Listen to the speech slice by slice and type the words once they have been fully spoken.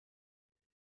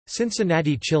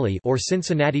Cincinnati chili or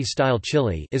Cincinnati-style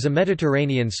chili is a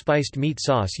Mediterranean spiced meat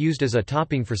sauce used as a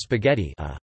topping for spaghetti,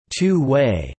 a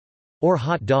two-way, or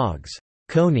hot dogs,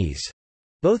 conies,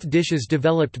 both dishes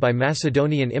developed by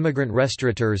Macedonian immigrant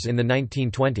restaurateurs in the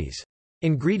 1920s.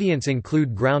 Ingredients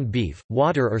include ground beef,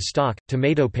 water or stock,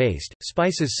 tomato paste,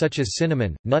 spices such as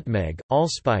cinnamon, nutmeg,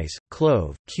 allspice,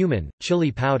 clove, cumin,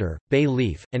 chili powder, bay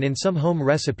leaf, and in some home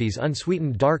recipes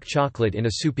unsweetened dark chocolate in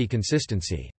a soupy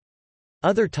consistency.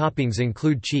 Other toppings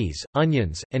include cheese,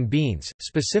 onions, and beans.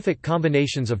 Specific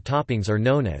combinations of toppings are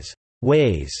known as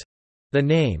ways. The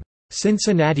name,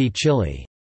 Cincinnati chili,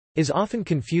 is often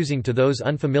confusing to those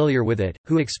unfamiliar with it,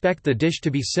 who expect the dish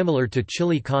to be similar to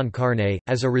chili con carne.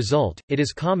 As a result, it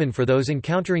is common for those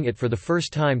encountering it for the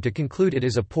first time to conclude it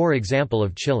is a poor example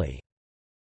of chili.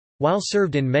 While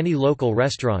served in many local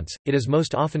restaurants, it is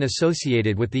most often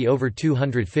associated with the over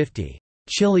 250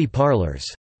 chili parlors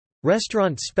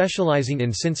restaurants specializing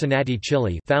in Cincinnati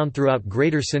chili found throughout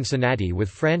Greater Cincinnati, with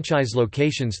franchise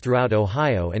locations throughout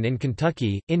Ohio and in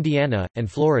Kentucky, Indiana, and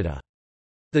Florida.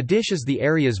 The dish is the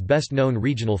area's best-known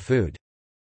regional food.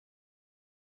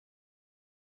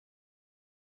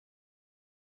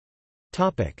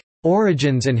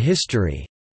 Origins and history.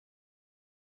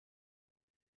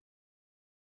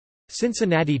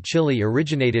 Cincinnati chili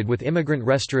originated with immigrant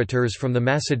restaurateurs from the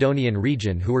Macedonian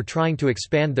region who were trying to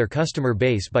expand their customer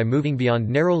base by moving beyond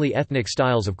narrowly ethnic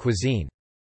styles of cuisine.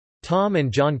 Tom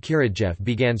and John Kiradjev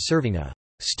began serving a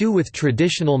stew with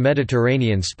traditional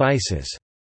Mediterranean spices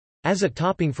as a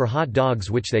topping for hot dogs,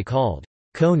 which they called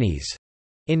conies,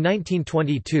 in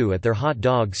 1922 at their hot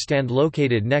dog stand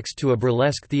located next to a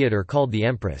burlesque theater called the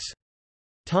Empress.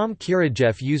 Tom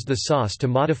Kiradjev used the sauce to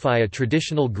modify a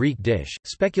traditional Greek dish,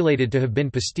 speculated to have been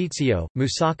pastitsio,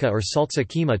 moussaka or salsa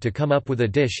kima, to come up with a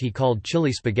dish he called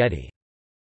chili spaghetti.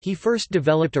 He first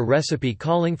developed a recipe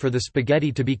calling for the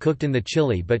spaghetti to be cooked in the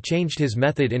chili, but changed his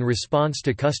method in response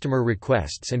to customer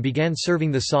requests and began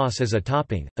serving the sauce as a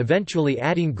topping, eventually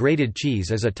adding grated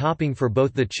cheese as a topping for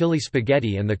both the chili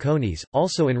spaghetti and the conies,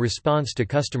 also in response to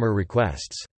customer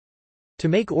requests. To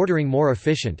make ordering more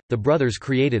efficient, the brothers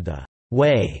created the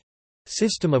way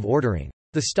system of ordering.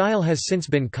 The style has since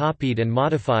been copied and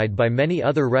modified by many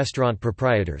other restaurant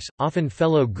proprietors, often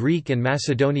fellow Greek and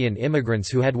Macedonian immigrants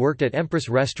who had worked at Empress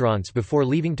restaurants before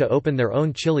leaving to open their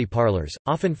own chili parlors,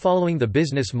 often following the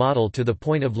business model to the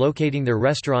point of locating their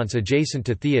restaurants adjacent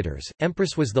to theaters.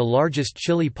 Empress was the largest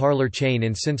chili parlor chain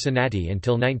in Cincinnati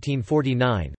until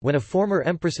 1949, when a former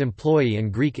Empress employee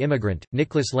and Greek immigrant,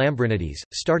 Nicholas Lambrinides,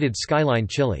 started Skyline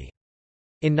Chili.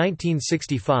 In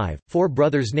 1965, four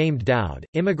brothers named Dowd,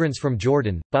 immigrants from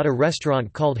Jordan, bought a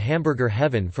restaurant called Hamburger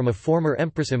Heaven from a former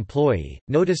Empress employee,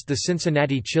 noticed the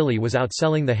Cincinnati chili was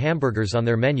outselling the hamburgers on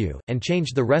their menu, and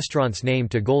changed the restaurant's name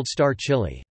to Gold Star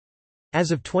Chili.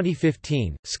 As of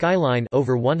 2015, Skyline,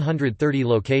 over 130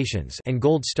 locations, and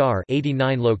Gold Star,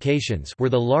 89 locations, were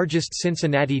the largest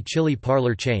Cincinnati chili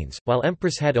parlor chains, while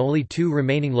Empress had only 2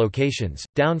 remaining locations,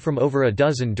 down from over a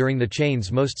dozen during the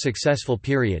chain's most successful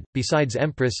period. Besides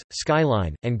Empress,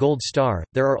 Skyline, and Gold Star,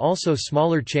 there are also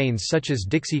smaller chains such as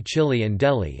Dixie Chili and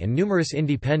Deli, and numerous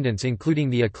independents including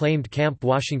the acclaimed Camp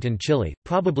Washington Chili,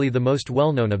 probably the most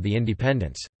well-known of the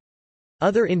independents.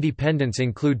 Other independents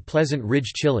include Pleasant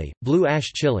Ridge Chili, Blue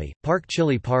Ash Chili, Park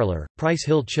Chili Parlor, Price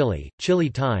Hill Chili, Chili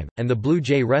Time, and the Blue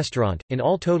Jay Restaurant, in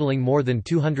all totaling more than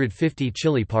 250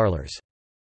 chili parlors.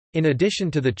 In addition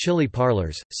to the chili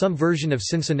parlors, some version of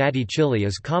Cincinnati chili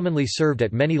is commonly served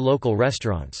at many local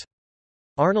restaurants.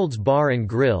 Arnold's Bar and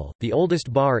Grill, the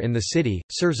oldest bar in the city,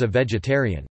 serves a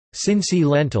vegetarian Cincy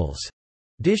lentils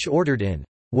dish ordered in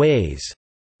ways.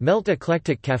 Melt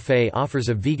Eclectic Café offers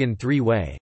a vegan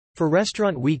 3-way. For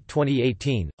Restaurant Week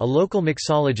 2018, a local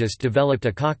mixologist developed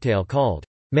a cocktail called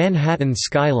Manhattan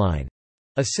Skyline,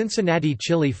 a Cincinnati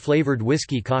chili-flavored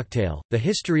whiskey cocktail. The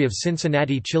history of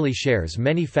Cincinnati chili shares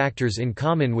many factors in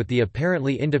common with the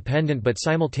apparently independent but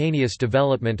simultaneous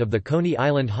development of the Coney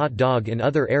Island hot dog in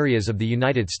other areas of the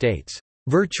United States.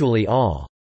 Virtually all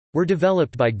were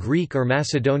developed by Greek or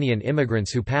Macedonian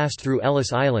immigrants who passed through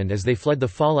Ellis Island as they fled the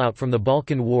fallout from the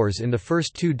Balkan Wars in the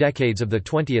first 2 decades of the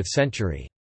 20th century.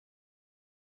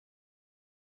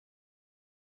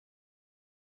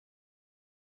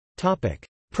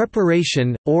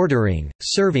 Preparation, ordering,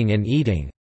 serving and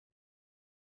eating.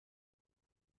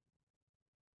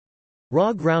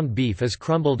 Raw ground beef is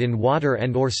crumbled in water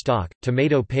and/or stock,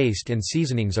 tomato paste and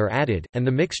seasonings are added, and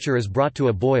the mixture is brought to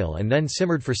a boil and then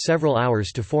simmered for several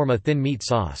hours to form a thin meat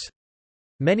sauce.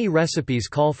 Many recipes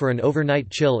call for an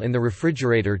overnight chill in the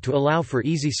refrigerator to allow for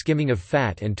easy skimming of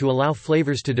fat and to allow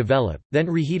flavors to develop, then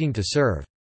reheating to serve.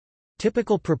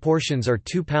 Typical proportions are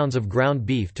 2 pounds of ground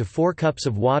beef to 4 cups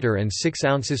of water and 6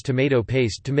 ounces tomato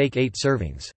paste to make 8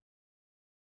 servings.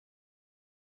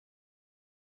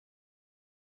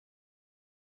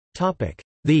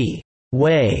 The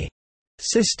way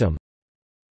system.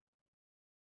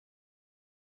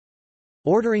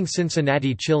 Ordering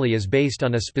Cincinnati chili is based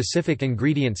on a specific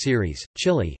ingredient series: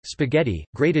 chili, spaghetti,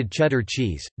 grated cheddar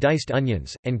cheese, diced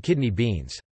onions, and kidney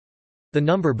beans. The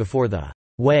number before the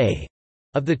way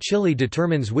of the chili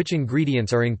determines which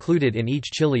ingredients are included in each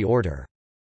chili order.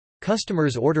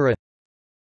 Customers order a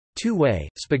 2-way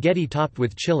spaghetti topped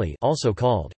with chili, also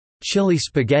called chili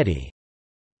spaghetti,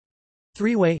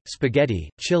 3-way spaghetti,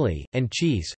 chili, and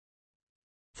cheese,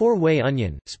 4-way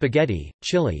onion, spaghetti,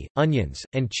 chili, onions,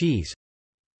 and cheese,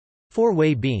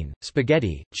 4-way bean,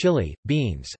 spaghetti, chili,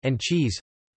 beans, and cheese,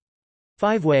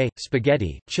 5-way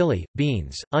spaghetti, chili,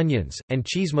 beans, onions, and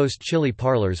cheese. Most chili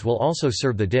parlors will also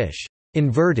serve the dish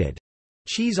inverted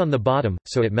cheese on the bottom,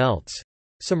 so it melts.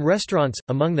 Some restaurants,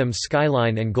 among them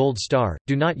Skyline and Gold Star,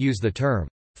 do not use the term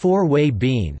 4-way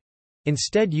bean,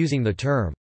 instead using the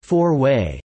term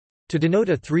 4-way to denote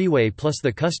a 3-way plus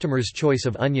the customer's choice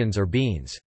of onions or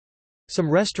beans. Some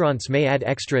restaurants may add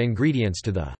extra ingredients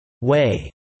to the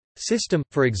way system.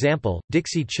 For example,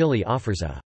 Dixie Chili offers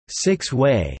a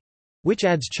 6-way, which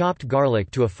adds chopped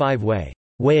garlic to a 5-way.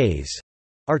 Ways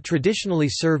are traditionally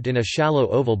served in a shallow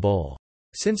oval bowl.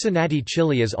 Cincinnati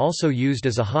chili is also used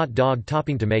as a hot dog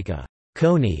topping to make a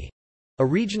coney, a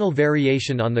regional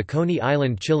variation on the Coney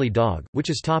Island chili dog, which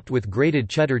is topped with grated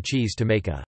cheddar cheese to make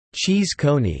a cheese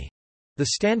coney. The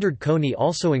standard coney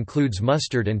also includes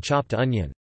mustard and chopped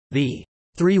onion. The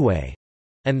 3-way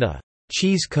and the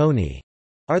cheese coney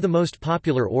are the most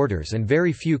popular orders, and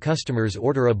very few customers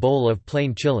order a bowl of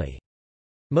plain chili.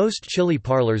 Most chili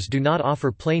parlors do not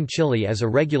offer plain chili as a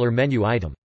regular menu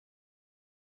item.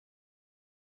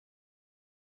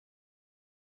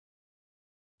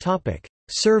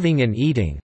 Serving and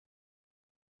eating.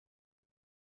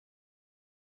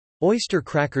 Oyster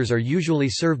crackers are usually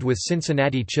served with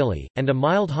Cincinnati chili, and a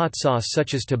mild hot sauce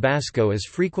such as Tabasco is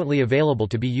frequently available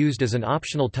to be used as an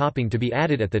optional topping to be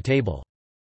added at the table.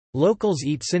 Locals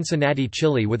eat Cincinnati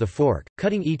chili with a fork,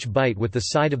 cutting each bite with the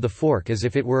side of the fork as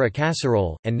if it were a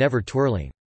casserole, and never twirling.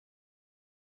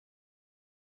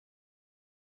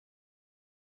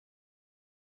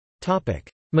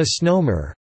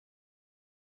 Misnomer.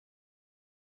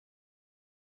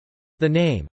 The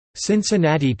name,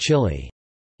 Cincinnati chili,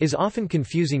 is often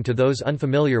confusing to those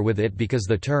unfamiliar with it because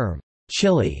the term,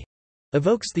 chili,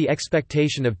 evokes the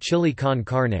expectation of chili con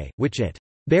carne, which it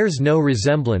bears no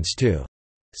resemblance to.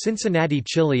 Cincinnati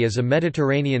chili is a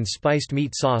Mediterranean spiced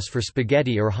meat sauce for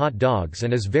spaghetti or hot dogs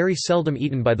and is very seldom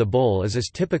eaten by the bowl, as is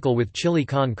typical with chili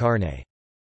con carne.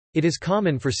 It is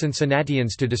common for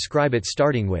Cincinnatians to describe it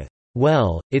starting with,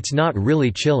 "Well, it's not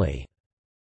really chili,"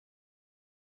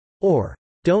 or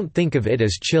 "Don't think of it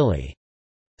as chili."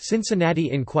 Cincinnati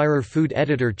Enquirer food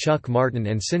editor Chuck Martin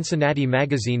and Cincinnati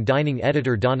Magazine dining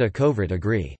editor Donna Covert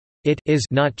agree, "It is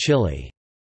not chili."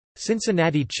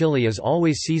 Cincinnati chili is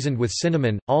always seasoned with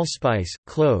cinnamon, allspice,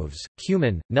 cloves,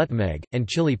 cumin, nutmeg, and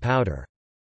chili powder.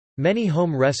 Many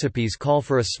home recipes call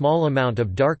for a small amount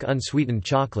of dark unsweetened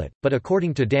chocolate, but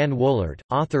according to Dan Wohlert,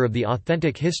 author of The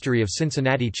Authentic History of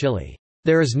Cincinnati Chili,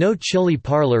 "There is no chili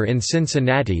parlor in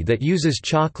Cincinnati that uses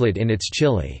chocolate in its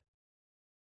chili."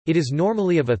 It is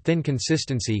normally of a thin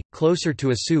consistency, closer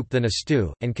to a soup than a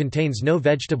stew, and contains no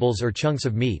vegetables or chunks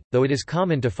of meat, though it is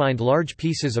common to find large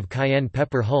pieces of cayenne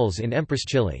pepper hulls in Empress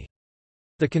chili.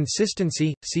 The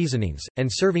consistency, seasonings, and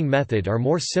serving method are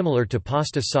more similar to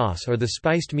pasta sauce or the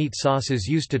spiced meat sauces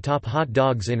used to top hot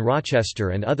dogs in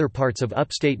Rochester and other parts of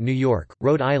upstate New York,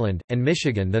 Rhode Island, and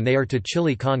Michigan than they are to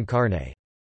chili con carne.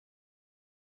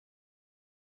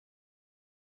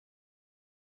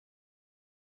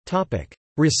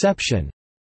 Reception.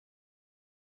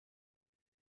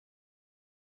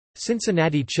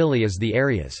 Cincinnati chili is the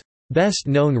area's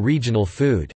best-known regional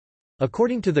food.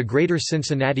 According to the Greater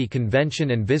Cincinnati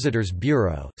Convention and Visitors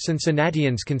Bureau,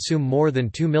 Cincinnatians consume more than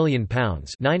 2 million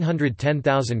pounds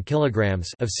 (910,000 kilograms)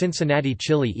 of Cincinnati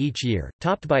chili each year,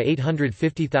 topped by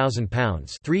 850,000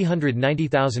 pounds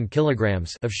 (390,000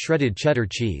 kilograms) of shredded cheddar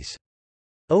cheese.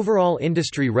 Overall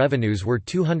industry revenues were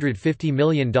 $250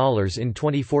 million in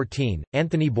 2014.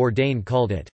 Anthony Bourdain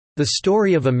called it, "the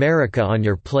story of America on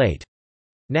your plate."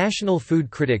 National food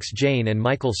critics Jane and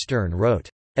Michael Stern wrote,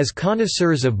 "As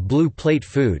connoisseurs of blue plate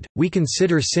food, we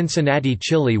consider Cincinnati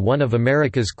chili one of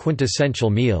America's quintessential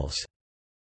meals,"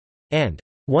 and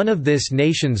 "one of this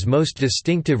nation's most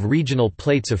distinctive regional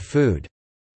plates of food."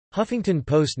 Huffington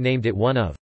Post named it one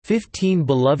of 15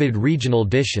 beloved regional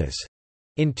dishes.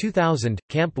 In 2000,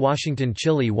 Camp Washington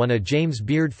Chili won a James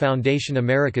Beard Foundation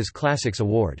America's Classics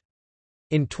Award.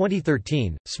 In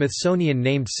 2013, Smithsonian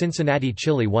named Cincinnati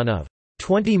chili one of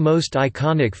 20 most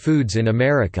iconic foods in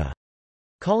America,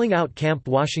 calling out Camp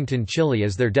Washington Chili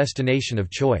as their destination of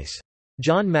choice.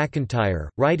 John McIntyre,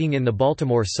 writing in the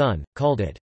Baltimore Sun, called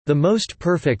it the most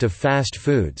perfect of fast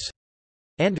foods,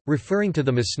 and, referring to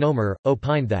the misnomer,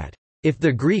 opined that if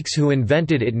the Greeks who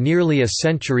invented it nearly a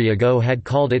century ago had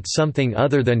called it something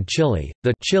other than chili,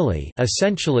 the chili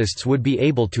essentialists would be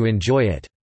able to enjoy it.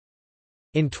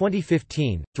 In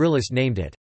 2015, Thrillist named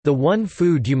it the one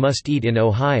food you must eat in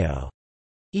Ohio.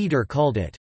 Eater called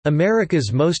it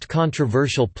America's most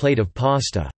controversial plate of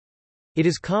pasta. It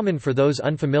is common for those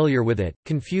unfamiliar with it,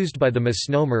 confused by the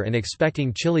misnomer and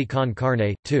expecting chili con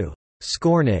carne, to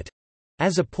scorn it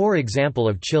as a poor example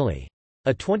of chili.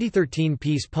 A 2013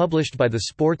 piece published by the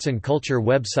sports and culture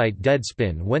website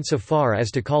Deadspin went so far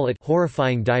as to call it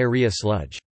horrifying diarrhea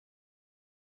sludge.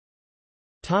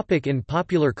 In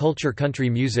popular culture, country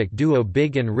music duo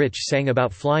Big and Rich sang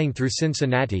about flying through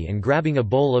Cincinnati and grabbing a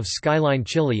bowl of Skyline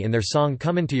chili in their song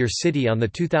Comin' to Your City on the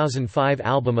 2005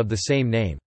 album of the same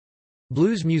name.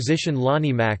 Blues musician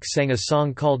Lonnie Mack sang a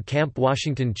song called Camp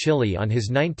Washington Chili on his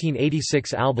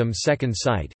 1986 album Second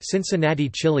Sight. Cincinnati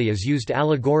chili is used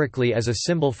allegorically as a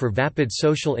symbol for vapid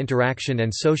social interaction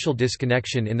and social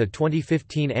disconnection in the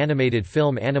 2015 animated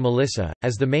film Anomalisa,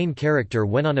 as the main character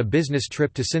when on a business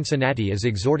trip to Cincinnati is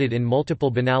exhorted in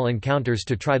multiple banal encounters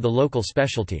to try the local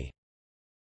specialty.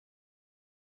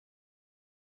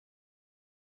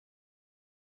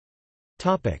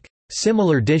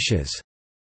 Similar dishes.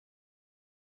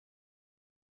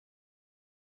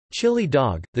 Chili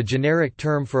dog, the generic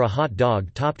term for a hot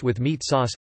dog topped with meat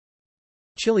sauce.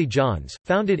 Chili John's,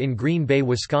 founded in Green Bay,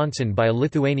 Wisconsin by a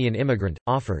Lithuanian immigrant,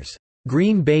 offers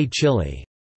Green Bay chili,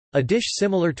 a dish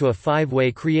similar to a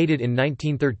five-way created in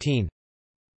 1913.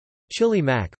 Chili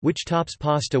mac, which tops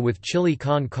pasta with chili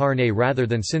con carne rather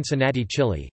than Cincinnati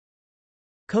chili.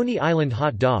 Coney Island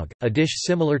hot dog, a dish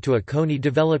similar to a coney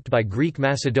developed by Greek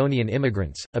Macedonian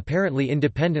immigrants, apparently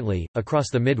independently, across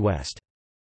the Midwest.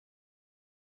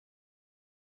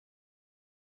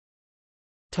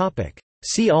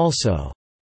 See also: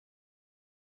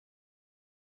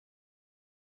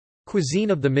 Cuisine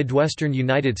of the Midwestern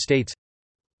United States,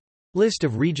 List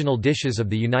of regional dishes of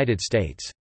the United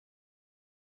States.